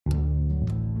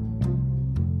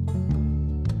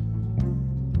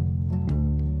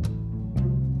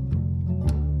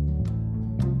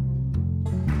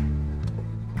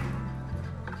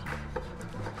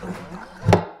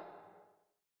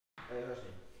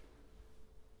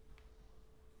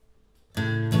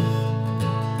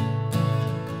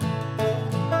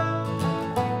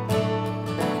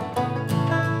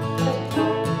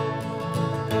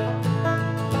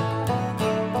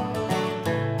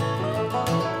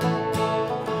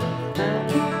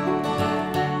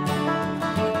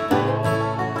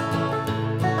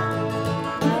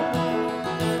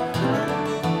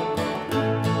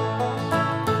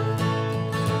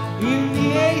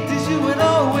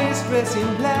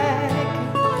like.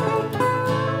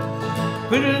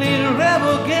 Pretty little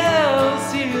rebel girl,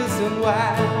 serious and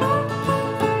wild.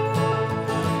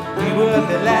 We were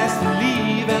the last to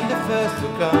leave and the first to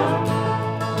come.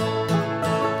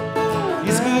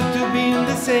 It's good to be in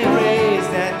the same race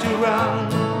that you run.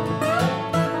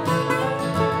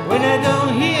 When I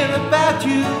don't hear about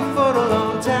you for a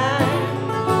long time,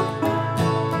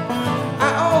 I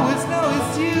always know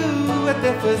it's you at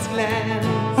the first glance.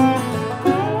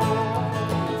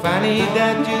 Funny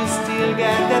that you still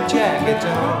got that jacket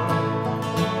on.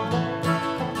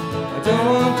 I don't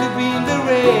want to be in the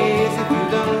race if you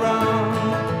don't run.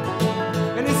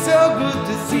 And it's so good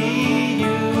to see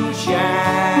you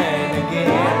shine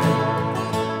again.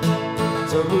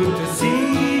 So good to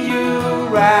see you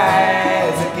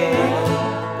rise again.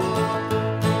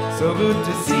 So good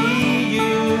to see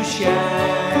you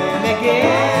shine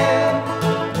again.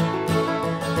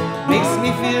 Makes me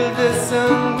feel the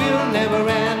sun will never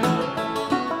end.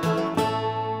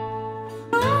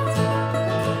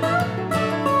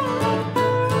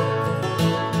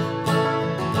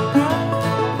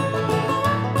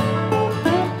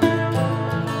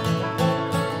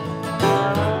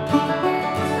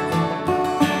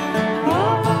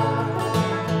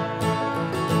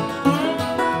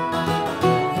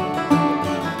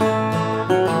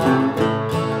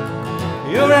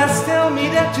 Your eyes tell me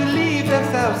that you live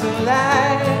 1,000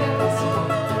 lives.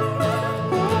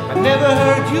 I never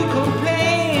heard you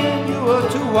complain, you were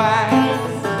too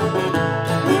wise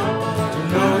to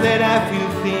know that I feel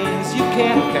things you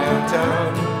can't count on.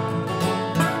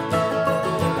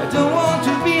 I don't want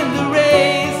to be in the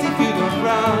race if you don't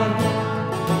run.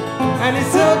 And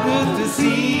it's so good to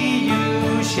see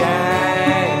you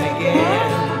shine again.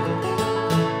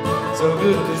 So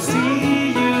good to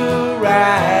see you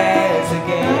rise